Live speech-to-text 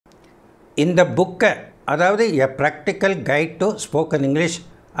இந்த புக்கை, அதாவது எ practical guide to spoken English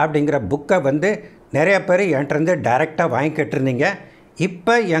அப்படிங்கிற புக்கை வந்து நிறைய பேர் என்கிட்டருந்து டைரெக்டாக வாங்கிக்கிட்டு இருந்தீங்க.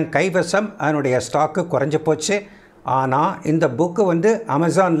 இப்போ என் கைவசம் அதனுடைய ஸ்டாக்கு குறைஞ்சி போச்சு. ஆனால் இந்த புக்கு வந்து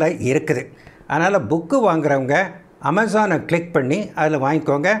அமேசானில் இருக்குது. அதனால் புக்கு வாங்குகிறவங்க அமேசானை கிளிக் பண்ணி அதில்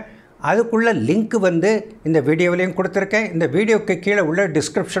வாங்கிக்கோங்க. அதுக்குள்ள லிங்க் வந்து இந்த வீடியோவிலையும் கொடுத்துருக்கேன். இந்த வீடியோவுக்கு கீழே உள்ள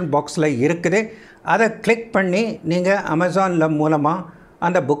டிஸ்கிரிப்ஷன் பாக்ஸில் இருக்குது. அதை கிளிக் பண்ணி நீங்கள் அமேசானில் மூலமாக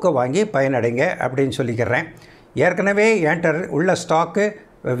அந்த புக்கை வாங்கி பயனடைங்க அப்படின்னு சொல்லிக்கிறேன். ஏற்கனவே என்கிட்ட உள்ள ஸ்டாக்கு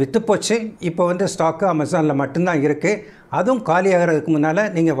விற்று போச்சு. இப்போ வந்து ஸ்டாக்கு அமேசானில் மட்டும்தான் இருக்குது. அதுவும் காலியாகிறதுக்கு முன்னால்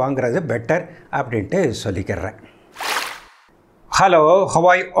நீங்கள் வாங்குறது பெட்டர் அப்படின்ட்டு சொல்லிக்கிறேன். Hello, how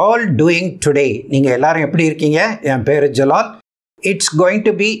are you all doing today? நீங்கள் எல்லோரும் எப்படி இருக்கீங்க? என் பேர் Jalal. It's going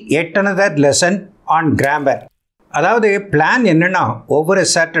to be yet another lesson on grammar. அதாவது பிளான் என்னென்னா, ஒவ்வொரு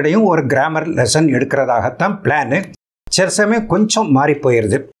சாட்டர்டேயும் ஒரு கிராமர் லெசன் எடுக்கிறதாகத்தான் பிளானு. சில சமயம் கொஞ்சம் மாறி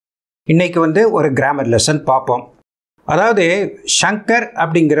போயிடுது. இன்றைக்கி வந்து ஒரு கிராமர் லெசன் பார்ப்போம். அதாவது சங்கர்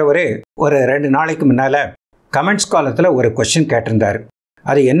அப்படிங்கிறவர் ஒரு 2 நாளைக்கு முன்னால் கமெண்ட்ஸ் காலத்தில் ஒரு கொஷின் கேட்டிருந்தார்.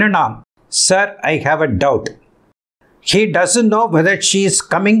 அது என்னென்னா, sir, I have a doubt. He doesn't know whether she is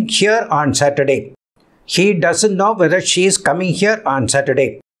coming here on Saturday. He doesn't know whether she is coming here on Saturday.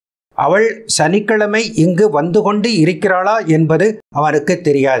 அவள் சனிக்கிழமை இங்கு வந்து கொண்டு இருக்கிறாளா என்பது அவனுக்கு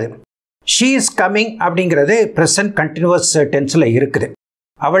தெரியாது. She is coming அப்படிங்கிறது ப்ரெசன்ட் கண்டினியூவஸ் டென்ஸில் இருக்குது.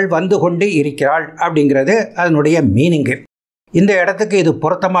 அவள் வந்து கொண்டு இருக்கிறாள் அப்படிங்கிறது அதனுடைய மீனிங்கு. இந்த இடத்துக்கு இது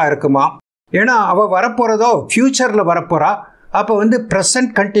பொருத்தமாக இருக்குமா? ஏன்னா அவள் வரப்போகிறதோ ஃப்யூச்சரில் வரப்போகிறா. அப்போ வந்து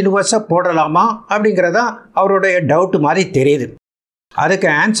ப்ரெசன்ட் கண்டினியூவஸாக போடலாமா அப்படிங்கிறதான் அவருடைய டவுட் மாதிரி தெரியுது. அதுக்கு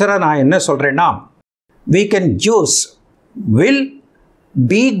ஆன்சராக நான் என்ன சொல்கிறேன்னா, we can use will,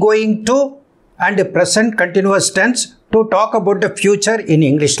 be going to and present continuous tense to talk about the future in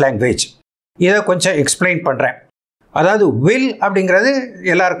English language. இதை கொஞ்சம் எக்ஸ்பிளைன் பண்ணுறேன். அதாவது will அப்படிங்கிறது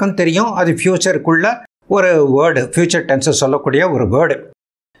எல்லாருக்கும் தெரியும். அது ஃப்யூச்சருக்குள்ள ஒரு வேர்டு, ஃப்யூச்சர் டென்ஸை சொல்லக்கூடிய ஒரு word.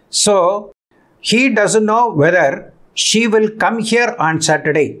 So he doesn't know whether she will come here on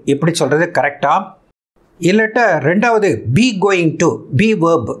Saturday. இப்படி சொல்கிறது கரெக்டா? இல்லட்டா ரெண்டாவது be going to, be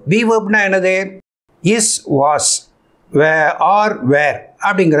verb. be verbனா என்னது? is, was, or where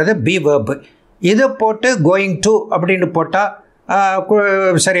அப்படிங்கிறது be verb. இதை போட்டு going to அப்படின்னு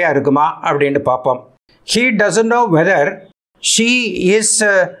போட்டால் சரியாக இருக்குமா அப்படின்னு பார்ப்போம். He doesn't know whether she is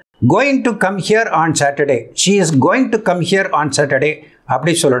going to come here on Saturday. She is going to come here on Saturday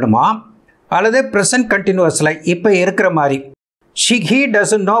அப்படி சொல்லணுமா? அல்லது ப்ரெசன்ட் கண்டினியூவஸில் இப்போ இருக்கிற மாதிரி he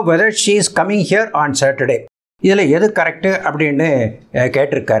doesn't know whether she is coming here on Saturday. இதில் எது correct அப்படின்னு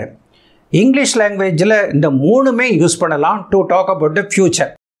கேட்டிருக்காரு. இங்கிலீஷ் லாங்குவேஜில் இந்த மூணுமே யூஸ் பண்ணலாம் to talk about the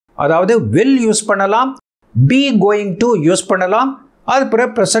future. அதாவது வில் யூஸ் பண்ணலாம், பி கோயிங் டு யூஸ் பண்ணலாம், அது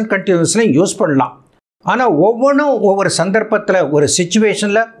பிறகு ப்ரெசன்ட் கண்டினியூஸ்லையும் யூஸ் பண்ணலாம். ஆனால் ஒவ்வொன்றும் ஒவ்வொரு சந்தர்ப்பத்தில், ஒரு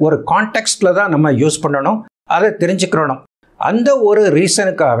சிச்சுவேஷனில், ஒரு கான்டெக்ஸ்டில் தான் நம்ம யூஸ் பண்ணணும். அதை தெரிஞ்சுக்கிறணும். அந்த ஒரு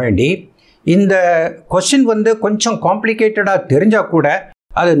ரீசனுக்காக வேண்டி இந்த கொஷின் வந்து கொஞ்சம் காம்ப்ளிகேட்டடாக தெரிஞ்சால் கூட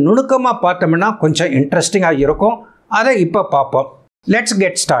அது நுணுக்கமாக பார்த்தோம்னா கொஞ்சம் இன்ட்ரெஸ்டிங்காக இருக்கும். அதை இப்போ பார்ப்போம். Let's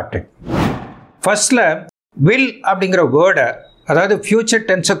get started. ஃபர்ஸ்டில் வில் அப்படிங்கிற வேர்டை, அதாவது ஃப்யூச்சர்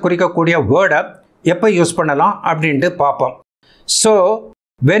டென்ஸை குறிக்கக்கூடிய வேர்டை எப்போ யூஸ் பண்ணலாம் அப்படின்ட்டு பார்ப்போம். So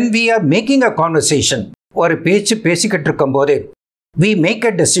when we are making a conversation, ஒரு பேசிக்கிட்டு இருக்கும்போது we make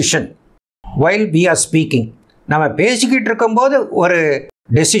a decision while we are speaking. நம்ம பேசிக்கிட்டு இருக்கும்போது ஒரு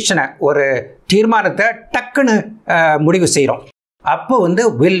டெசிஷனை, ஒரு தீர்மானத்தை டக்குன்னு முடிவு செய்கிறோம். அப்போ வந்து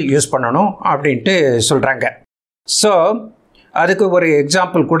வில் யூஸ் பண்ணணும் அப்படின்ட்டு சொல்கிறாங்க. ஸோ அதுக்கு ஒரு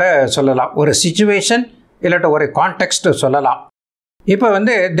எக்ஸாம்பிள் கூட சொல்லலாம். ஒரு சிச்சுவேஷன் இல்லாட்ட ஒரு கான்டெக்ஸ்ட் சொல்லலாம். இப்போ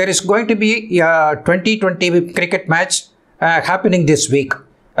வந்து there is going to be a 2020 cricket match happening this week,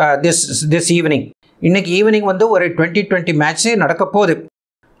 this evening. இன்னைக்கு ஈவினிங் வந்து ஒரு 2020 மேட்ச்சு நடக்க போகுது.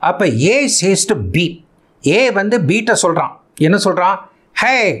 அப்போ ஏ says to B. ஏ வந்து பீட்டை சொல்கிறான். என்ன சொல்கிறான்?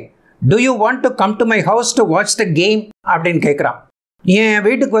 Hey, do you want to come to my house to watch the game அப்படின்னு கேட்குறான். நீ என்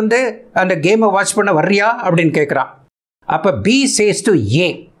வீட்டுக்கு வந்து அந்த கேமை வாட்ச் பண்ண வர்றியா அப்படின்னு கேட்குறான். அப்போ B says to A,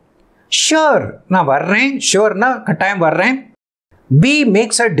 sure, நான் வர்றேன். ஷுர்னா கட்டாயம் வர்றேன். B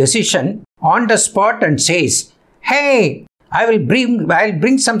maths a decision on the spot and chase, hey, I will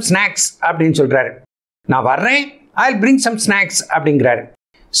bring some snacks அப்படின்னு சொல்கிறாரு. நான் வர்றேன், I will bring some snacks அப்படிங்கிறாரு.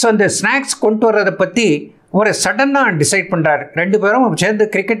 ஸோ இந்த ஸ்நாக்ஸ் கொண்டு வர்றதை பற்றி ஒரு சடனாக டிசைட் பண்ணுறாரு. 2 பேரும் சேர்ந்து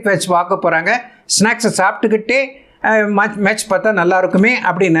கிரிக்கெட் மேட்ச் பார்க்க போகிறாங்க. ஸ்நாக்ஸை சாப்பிட்டுக்கிட்டே மேட்ச் பார்த்தா நல்லா இருக்குமே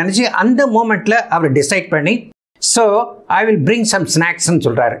அப்படின்னு நினச்சி அந்த மூமெண்ட்டில் அவர் டிசைட் பண்ணி, so I will bring some snacksன்னு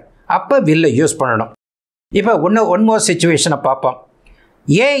சொல்கிறாரு. அப்போ வில்லை யூஸ் பண்ணணும். இப்போ ஒன் மோர் சிச்சுவேஷனை பார்ப்போம்.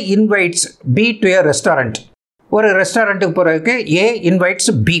 ஏ invites B to A restaurant. ஒரு ரெஸ்டாரண்ட்டுக்கு போகிறதுக்கு ஏ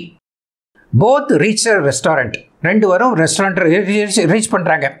invites B. Both reach restaurant. 2 பேரும் ரெஸ்டாரண்ட் ரீச்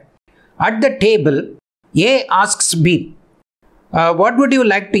பண்ணுறாங்க. At the table, A asks B, what would you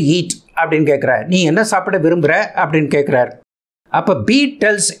like to eat அப்படின்னு கேட்குறார். நீ என்ன சாப்பிட விரும்புகிற அப்படின்னு கேட்குறார். அப்போ B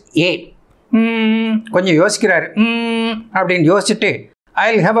tells A, கொஞ்சம் யோசிக்கிறார். அப்படின்னு யோசிச்சுட்டு I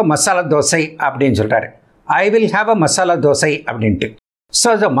will have a masala dosa அப்படின்னு சொல்கிறாரு. I will have a masala dosa அப்படின்ட்டு. ஸோ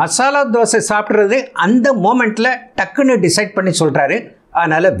அந்த மசாலா தோசை சாப்பிட்றது அந்த மோமெண்ட்டில் டக்குன்னு டிசைட் பண்ணி சொல்கிறாரு.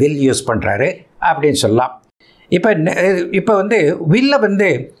 அதனால் வில் யூஸ் பண்ணுறாரு அப்படின்னு சொல்லலாம். இப்போ வந்து வில்லை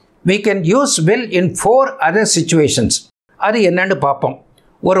வந்து we can use will in 4 other situations. அது என்னன்னு பார்ப்போம்.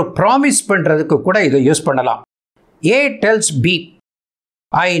 ஒரு ப்ராமிஸ் பண்ணுறதுக்கு கூட இதை யூஸ் பண்ணலாம். A tells B,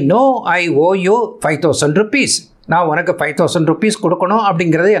 I know I owe you 5,000 rupees. நான் உனக்கு 5,000 rupees கொடுக்கணும்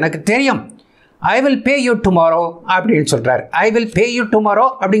அப்படிங்கிறது எனக்கு தெரியும். I will pay you tomorrow அப்படின்னு சொல்கிறார். I will pay you tomorrow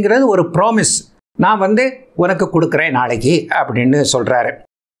அப்படிங்கிறது ஒரு ப்ராமிஸ். நான் வந்து உனக்கு கொடுக்குறேன் நாளைக்கு அப்படின்னு சொல்கிறாரு.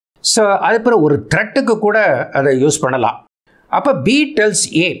 ஸோ அதுக்கப்புறம் ஒரு த்ரெட்டுக்கு கூட அதை யூஸ் பண்ணலாம். அப்போ B tells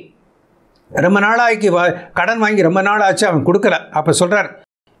A, ரொம்ப நாளாகி கடன் வாங்கி ரொம்ப நாள் ஆச்சு, அவன் கொடுக்கல. அப்போ சொல்கிறார்,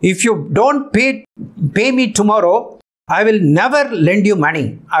 if you don't pay me tomorrow I will never lend you மணி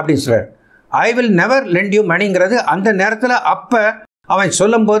அப்படின்னு சொல்கிறார். I will never lend you மணிங்கிறது அந்த நேரத்தில் அப்போ அவன்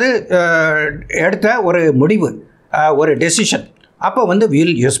சொல்லும்போது எடுத்த ஒரு முடிவு, ஒரு டெசிஷன். அப்போ வந்து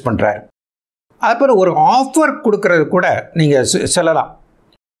வில் யூஸ் பண்ணுறாரு. அப்புறம் ஒரு ஆஃபர் கொடுக்கறது கூட நீங்கள் சொல்லலாம்.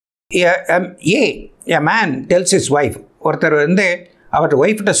 A man tells his wife, ஒருத்தர் வந்து அவர்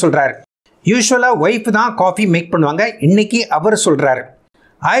ஒய்ஃப்கிட்ட சொல்கிறார். யூஸ்வலாக ஒய்ஃப் தான் காஃபி மேக் பண்ணுவாங்க. இன்றைக்கி அவர் சொல்கிறாரு,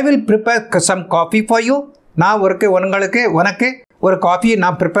 I will prepare some coffee for you. நான் உனக்கு ஒரு காஃபியை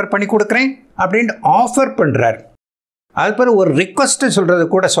நான் ப்ரிப்பேர் பண்ணி கொடுக்குறேன் அப்படின்ட்டு ஆஃபர் பண்ணுறார். அதுக்கப்புறம் ஒரு ரிக்வஸ்ட்டு சொல்கிறது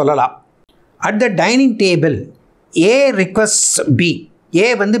கூட சொல்லலாம். At the dining table A request B. ஏ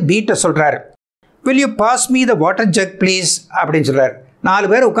வந்து பீட்ட சொல்கிறார், will you pass me the water jug please அப்படின்னு சொல்கிறார்.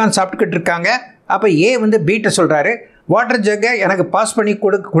 4 பேர் உட்காந்து சாப்பிட்டுக்கிட்டு இருக்காங்க. அப்போ ஏ வந்து பீட்ட சொல்கிறாரு, வாட்டர் ஜக்கை எனக்கு பாஸ் பண்ணி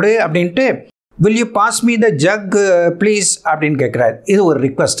கொடு அப்படின்ட்டு will you pass me the jug please அப்படின்னு கேட்குறாரு. இது ஒரு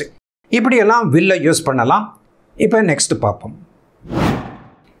ரிக்வஸ்ட்டு. இப்படியெல்லாம் வில்லை யூஸ் பண்ணலாம். இப்போ நெக்ஸ்ட் பார்ப்போம்.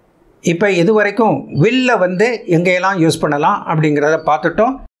 இப்போ இது வரைக்கும் வில்லை வந்து எங்கேயெல்லாம் யூஸ் பண்ணலாம் அப்படிங்கிறத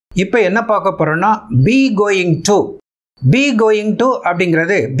பார்த்துட்டோம். இப்போ என்ன பார்க்க போகிறோன்னா பி கோயிங் டு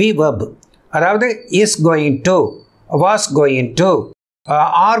அப்படிங்கிறது பி வேர்பு. அதாவது is going to, was going to,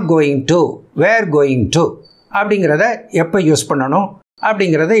 are going to, where going to அப்படிங்கிறத எப்போ யூஸ் பண்ணணும்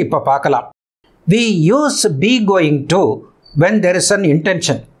அப்படிங்கிறத இப்போ பார்க்கலாம். We use be going to when there is an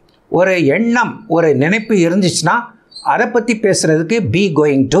intention. ஒரு எண்ணம், ஒரு நினைப்பு இருந்துச்சுன்னா அதை பற்றி பேசுகிறதுக்கு பி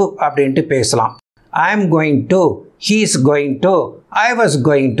கோயிங் டு அப்படின்ட்டு பேசலாம். I am going to, he is going to, I was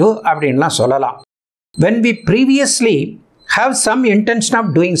going to அப்படின்லாம் சொல்லலாம். when we previously have some intention of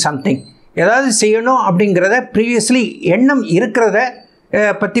doing something, ஏதாவது செய்யணும் அப்படிங்கிறத ப்ரீவியஸ்லி எண்ணம் இருக்கிறத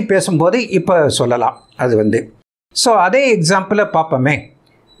பற்றி பேசும்போது இப்போ சொல்லலாம். அது வந்து ஸோ அதே எக்ஸாம்பிளை பார்ப்போமே.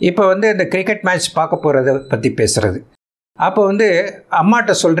 இப்போ வந்து இந்த கிரிக்கெட் மேட்ச் பார்க்க போகிறத பற்றி பேசுகிறது. அப்போ வந்து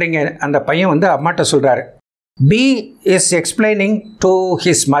அம்மாட்ட சொல்கிறீங்க, அந்த பையன் வந்து அம்மாட்ட சொல்கிறாரு. B is explaining to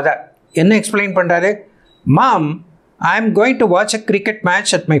his mother. என்ன எக்ஸ்பிளைன் பண்ணுறாரு? மாம், I am going to watch a cricket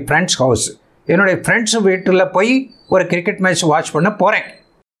match at my friends house. என்னுடைய ஃப்ரெண்ட்ஸ் வீட்டில் போய் ஒரு கிரிக்கெட் மேட்ச் வாட்ச் பண்ண போகிறேன்.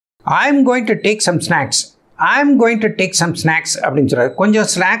 I am going to take some snacks. I am going to take some snacks அப்படின்னு சொல்கிறார். கொஞ்சம்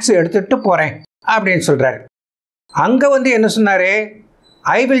ஸ்நாக்ஸ் எடுத்துகிட்டு போகிறேன் அப்படின்னு சொல்கிறாரு. அங்கே வந்து என்ன சொன்னார்?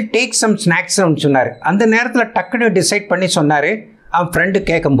 ஐ வில் டேக் சம் ஸ்நாக்ஸ்ன்னு சொன்னார். அந்த நேரத்தில் டக்குன்னு டிசைட் பண்ணி சொன்னார் அவன் ஃப்ரெண்டு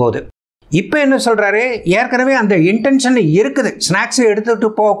கேட்கும்போது. இப்போ என்ன சொல்கிறாரு? ஏற்கனவே அந்த இன்டென்ஷன் இருக்குது, ஸ்நாக்ஸை எடுத்துகிட்டு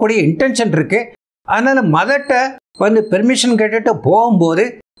போகக்கூடிய இன்டென்ஷன் இருக்குது. அதனால் மதர்கிட்ட வந்து பெர்மிஷன் கேட்டுட்டு போகும்போது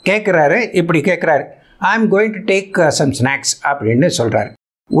கேட்குறாரு, இப்படி கேட்குறாரு, I am going to take some snacks அப்படின்னு சொல்கிறாரு.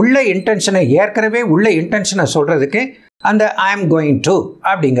 உள்ள இன்டென்ஷனை, ஏற்கனவே உள்ள இன்டென்ஷனை சொல்கிறதுக்கு அந்த ஐ எம் கோயிங் டு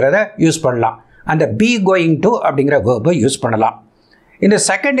அப்படிங்கிறத யூஸ் பண்ணலாம். அந்த பி கோயிங் டு அப்படிங்கிற வேர்பை யூஸ் பண்ணலாம். இந்த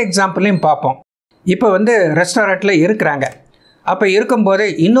செகண்ட் எக்ஸாம்பிளையும் பார்ப்போம். இப்போ வந்து ரெஸ்டாரண்ட்டில் இருக்கிறாங்க. அப்போ இருக்கும்போது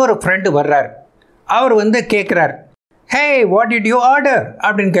இன்னொரு ஃப்ரெண்டு வர்றார். அவர் வந்து கேட்குறார், ஹே வாட் டிட் யூ ஆர்டர்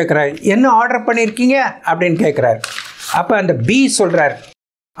அப்படின்னு கேட்குறாரு. என்ன ஆர்டர் பண்ணியிருக்கீங்க அப்படின்னு கேட்குறாரு. அப்போ அந்த பி சொல்கிறார்.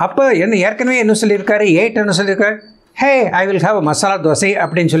 அப்போ என்ன ஏற்கனவே என்ன சொல்லியிருக்காரு? என்ன சொல்லியிருக்காரு? ஹே I will have a masala dosa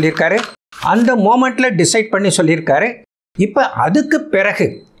அப்படின்னு சொல்லியிருக்காரு. அந்த மோமெண்ட்டில் டிசைட் பண்ணி சொல்லியிருக்காரு. இப்போ அதுக்கு பிறகு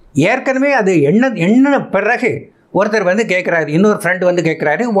ஏற்கனவே அது என்ன பிறகு ஒருத்தர் வந்து கேட்குறாரு, இன்னொரு ஃப்ரெண்டு வந்து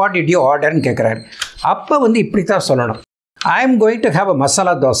கேட்குறாரு, வாட் டிட் யூ ஆர்டர்னு கேட்குறாரு. அப்போ வந்து இப்படி தான் சொல்லணும், I am going to have a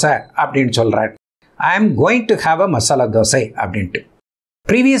masala dosa அப்படின்னு சொல்கிறார். I am going to have a masala dosa அப்படின்ட்டு.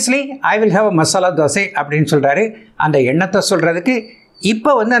 Previously I will have a masala dosa அப்படின்னு சொல்கிறாரு அந்த எண்ணத்தை சொல்கிறதுக்கு.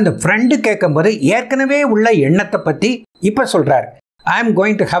 இப்போ வந்து அந்த ஃப்ரெண்டு கேட்கும்போது ஏற்கனவே உள்ள எண்ணத்தை பற்றி இப்போ சொல்கிறார், I am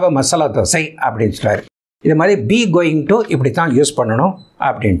going to have a masala dosa அப்படின்னு சொல்கிறார். இது மாதிரி பி கோயிங் டு இப்படி தான் யூஸ் பண்ணணும்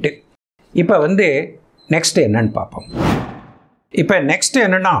அப்படின்ட்டு. இப்போ வந்து நெக்ஸ்ட்டு என்னன்னு பார்ப்போம். இப்போ நெக்ஸ்ட்டு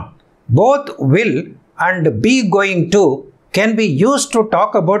என்னென்னா both will and be going to can be used to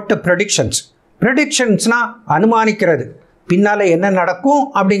talk about the predictions. Predictionsனா அனுமானிக்கிறது, பின்னால் என்ன நடக்கும்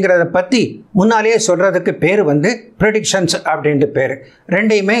அப்படிங்கிறத பற்றி முன்னாலேயே சொல்கிறதுக்கு பேர் வந்து ப்ரெடிக்ஷன்ஸ் அப்படின்ட்டு பேர்.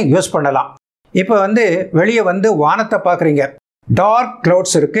 ரெண்டையுமே யூஸ் பண்ணலாம். இப்போ வந்து வெளியே வந்து வானத்தை பார்க்குறீங்க, டார்க்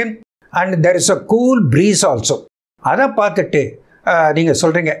க்ளவுட்ஸ் இருக்குது and there is a cool breeze also. அதை பார்த்துட்டு நீங்கள்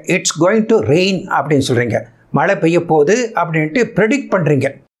சொல்கிறீங்க இட்ஸ் கோயிங் டு ரெயின் அப்படின்னு சொல்கிறீங்க, மழை பெய்ய போகுது அப்படின்ட்டு ப்ரெடிக்ட் பண்ணுறீங்க.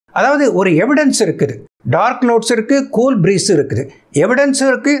 அதாவது ஒரு எவிடன்ஸ் இருக்குது, டார்க் க்ளவுட்ஸ் இருக்குது, கூல் ப்ரீஸ் இருக்குது, எவிடன்ஸ்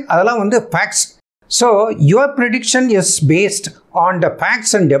இருக்குது, அதெல்லாம் வந்து facts. So your prediction is based on the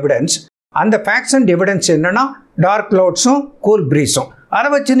facts and evidence. அந்த ஃபேக்ட்ஸ் அண்ட் எவிடன்ஸ் என்னென்னா டார்க் க்ளவுட்ஸும் கூல் ப்ரீஸும். அதை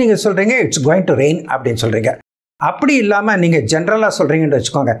வச்சு நீங்கள் சொல்கிறீங்க இட்ஸ் கோயிங் டு ரெயின் அப்படின்னு சொல்கிறீங்க. அப்படி இல்லாமல் நீங்கள் ஜென்ரலாக சொல்கிறீங்கன்னு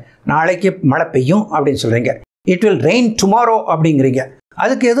வச்சுக்கோங்க, நாளைக்கு மழை பெய்யும் அப்படின்னு சொல்கிறீங்க, இட் வில் ரெயின் டுமாரோ அப்படிங்கிறீங்க.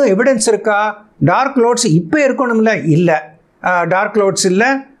 அதுக்கு எதுவும் எவிடன்ஸ் இருக்கா? டார்க் க்ளவுட்ஸ் இப்போ இருக்கணும்ல, இல்லை, டார்க் க்ளவுட்ஸ் இல்லை,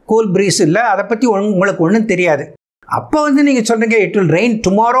 கூல் ப்ரீஸ் இல்லை, அதை பற்றி உங்களுக்கு ஒன்றும் தெரியாது. அப்போ வந்து நீங்கள் சொல்கிறீங்க இட் வில் ரெயின்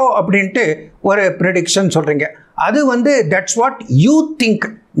டுமாரோ அப்படின்ட்டு ஒரு ப்ரெடிக்ஷன் சொல்கிறீங்க. அது வந்து தட்ஸ் வாட் யூ திங்க்,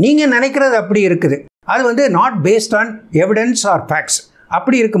 நீங்கள் நினைக்கிறது அப்படி இருக்குது. அது வந்து not based on evidence R facts.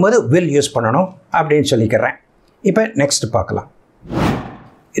 அப்படி இருக்கும்போது வில் யூஸ் பண்ணணும் அப்படின்னு சொல்லிக்கிறேன். இப்போ நெக்ஸ்ட் பார்க்கலாம்.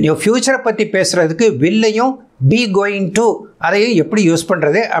 ஃப்யூச்சரை பற்றி பேசுகிறதுக்கு வில்லையும் பி கோயிங் டு அதையும் எப்படி யூஸ்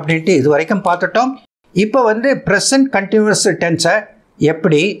பண்ணுறது அப்படின்ட்டு இது வரைக்கும் பார்த்துட்டோம். இப்போ வந்து ப்ரெசன்ட் கண்டினியூஸ் டென்ஸை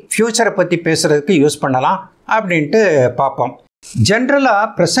எப்படி ஃப்யூச்சரை பற்றி பேசுகிறதுக்கு யூஸ் பண்ணலாம் அப்படின்ட்டு பார்ப்போம். ஜென்ரலாக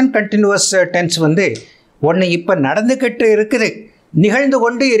ப்ரெசன்ட் கண்டினியூஸ் டென்ஸ் வந்து ஒன்று இப்போ நடந்துக்கிட்டு இருக்குது, நிகழ்ந்து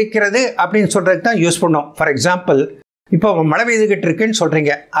கொண்டு இருக்கிறது அப்படின்னு சொல்கிறதுக்கு தான் யூஸ் பண்ணோம். ஃபார் எக்ஸாம்பிள், இப்போ மழை பெய்துக்கிட்டு இருக்குன்னு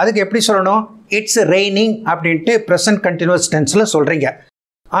சொல்கிறீங்க, அதுக்கு எப்படி சொல்லணும்? இட்ஸ் ரெய்னிங் அப்படின்ட்டு ப்ரெசன்ட் கண்டினியூஸ் டென்ஸில் சொல்கிறீங்க.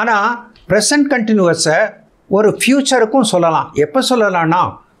 ஆனால் ப்ரெசன்ட் கண்டினியூஸை ஒரு ஃப்யூச்சருக்கும் சொல்லலாம். எப்போ சொல்லலாம்னா,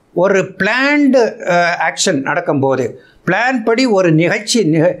 ஒரு பிளான்டு ஆக்ஷன் நடக்கும்போது, பிளான் படி ஒரு நிகழ்ச்சி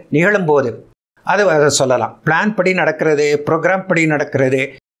நிகழும்போது அதை சொல்லலாம். பிளான் படி நடக்கிறது, ப்ரோக்ராம் படி நடக்கிறது,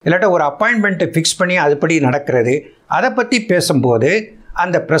 இல்லாட்ட ஒரு அப்பாயின்மெண்ட்டை ஃபிக்ஸ் பண்ணி அதுபடி நடக்கிறது, அதை பற்றி பேசும்போது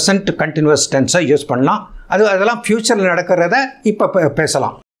அந்த ப்ரெசன்ட் கண்டினியூஸ் டென்ஸை யூஸ் பண்ணலாம். அதெல்லாம் ஃப்யூச்சரில் நடக்கிறத இப்போ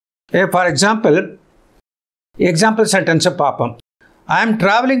பேசலாம். ஃபார் எக்ஸாம்பிள் சென்டென்ஸை பார்ப்போம். ஐ ஆம்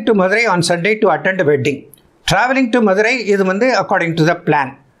travelling to Madurai on Sunday to attend wedding. Travelling to Madurai இது வந்து according to the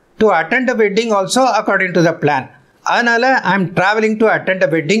plan. To attend wedding also according to the plan. அதனால் ஐ ஆம் ட்ராவலிங் டு அட்டெண்ட்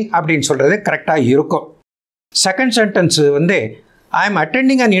வெட்டிங் அப்படின்னு சொல்கிறது கரெக்டாக இருக்கும். செகண்ட் சென்டென்ஸ் வந்து ஐ ஆம்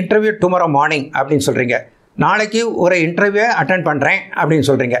attending an interview tomorrow morning அப்படின்னு சொல்கிறீங்க. நாளைக்கு ஒரு இன்டர்வியூ அட்டெண்ட் பண்ணுறேன் அப்படின்னு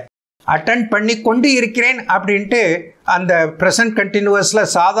சொல்கிறீங்க. அட்டெண்ட் பண்ணி கொண்டு இருக்கிறேன் அப்படின்ட்டு அந்த ப்ரெசன்ட் கண்டினியூஸில்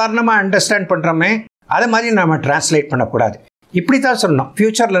சாதாரணமாக அண்டர்ஸ்டாண்ட் பண்ணுறோமே, அதை மாதிரி நம்ம டிரான்ஸ்லேட் பண்ணக்கூடாது. இப்படி தான் சொல்லணும்.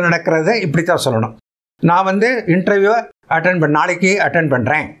 ஃப்யூச்சரில் நடக்கிறத இப்படி தான் சொல்லணும். நான் வந்து இன்டர்வியூ நாளைக்கு அட்டெண்ட்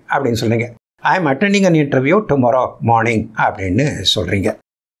பண்ணுறேன் அப்படின்னு சொல்லுங்க. I am attending an interview tomorrow morning அப்படின்னு சொல்கிறீங்க.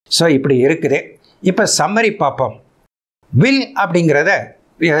 ஸோ இப்படி இருக்குது. இப்போ சம்மரி பார்ப்போம். வில் அப்படிங்கிறத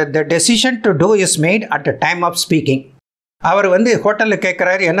the decision to two is made at the time of speaking. அவர் வந்து ஹோட்டலில்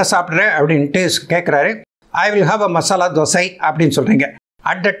கேட்குறாரு, என்ன சாப்பிட்ற அப்படின்ட்டு கேட்குறாரு. I will have a masala dosa அப்படின்னு சொல்கிறீங்க.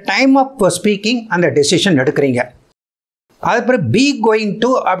 At the time of speaking அந்த டெசிஷன் எடுக்கிறீங்க. அதுக்கப்புறம் பி கோயிங் டு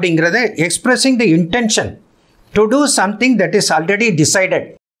அப்படிங்கிறது expressing the intention to do something that is already decided.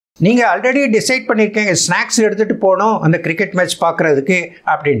 நீங்கள் ஆல்ரெடி டிசைட் பண்ணியிருக்கீங்க, ஸ்நாக்ஸ் எடுத்துகிட்டு போகணும் அந்த கிரிக்கெட் மேட்ச் பார்க்குறதுக்கு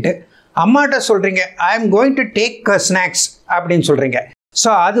அப்படின்ட்டு. அம்மாட்ட சொல்கிறீங்க I am going to take snacks அப்படின்னு சொல்கிறீங்க. ஸோ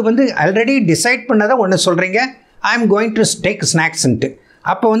அது வந்து ஆல்ரெடி டிசைட் பண்ணதை ஒன்று சொல்கிறீங்க, I am going to take ஸ்நாக்ஸ்ன்ட்டு.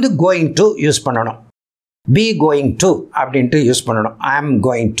 அப்போ வந்து கோயிங் டு யூஸ் பண்ணணும். பி கோயிங் டு அப்படின்ட்டு யூஸ் பண்ணணும். I am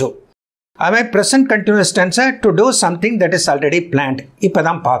going to. அதுமாதிரி present continuous டென்ஸை to do something that is already plant. இப்போ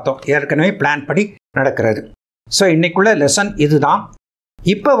தான் பார்த்தோம், ஏற்கனவே பிளான் படி நடக்கிறது. ஸோ இன்றைக்குள்ள லெசன் இதுதான்.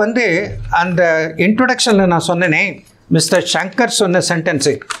 இப்போ வந்து அந்த இன்ட்ரொடக்ஷனில் நான் சொன்னேனே மிஸ்டர் சங்கர் சொன்ன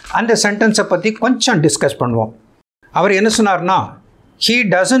சென்டென்ஸு, அந்த சென்டென்ஸை பற்றி கொஞ்சம் டிஸ்கஸ் பண்ணுவோம். அவர் என்ன சொன்னார்னா, he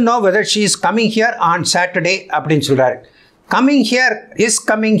doesn't know whether she is coming here on Saturday அப்படின்னு சொல்கிறாரு. Coming here is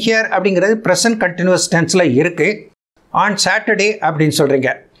coming here அப்படிங்கிறது ப்ரெசன்ட் கண்டினியூஸ் டென்ஸில் இருக்குது. ஆன் சாட்டர்டே அப்படின்னு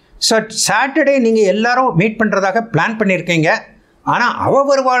சொல்கிறீங்க. ஸோ சாட்டர்டே நீங்கள் எல்லாரும் மீட் பண்ணுறதாக பிளான் பண்ணியிருக்கீங்க, ஆனால் அவள்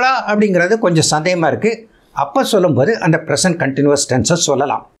வருவாளா அப்படிங்கிறது கொஞ்சம் சந்தேகமாக இருக்குது. அப்போ சொல்லும்போது அந்த ப்ரெசன்ட் கண்டினியூஸ் டென்ஸை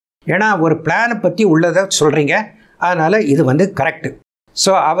சொல்லலாம். ஏன்னா ஒரு பிளானை பற்றி உள்ளதை சொல்கிறீங்க, அதனால் இது வந்து கரெக்டு.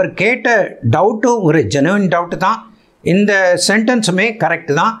 ஸோ அவர் கேட்ட டவுட்டும் ஒரு ஜெனுவின் டவுட்டு தான். இந்த சென்டென்ஸுமே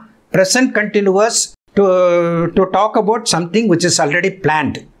கரெக்டு தான். Present continuous to talk about something which is already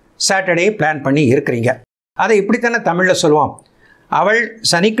planned. Saturday plan பண்ணி இருக்கிறீங்க. அதை இப்படித்தானே தமிழில் சொல்லுவோம். அவள்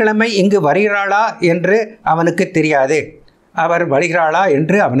சனிக்கிழமை இங்கு வருகிறாளா என்று அவனுக்கு தெரியாது, அவர் வருகிறாளா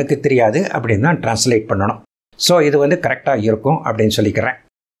என்று அவனுக்கு தெரியாது அப்படின்னு தான் ட்ரான்ஸ்லேட் பண்ணணும். ஸோ இது வந்து கரெக்டாக இருக்கும் அப்படின்னு சொல்லிக்கிறேன்.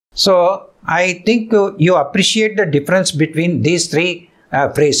 So I think you appreciate the difference between these three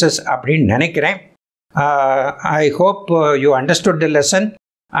phrases அப்படின்னு நினைக்கிறேன். I hope you understood the lesson,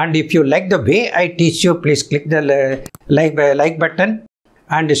 and if you like the way I teach you, please click the like button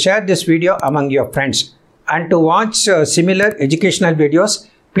and share this video among your friends. And to watch similar educational videos,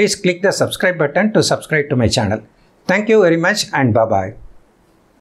 please click the subscribe button to subscribe to my channel. Thank you very much and bye-bye.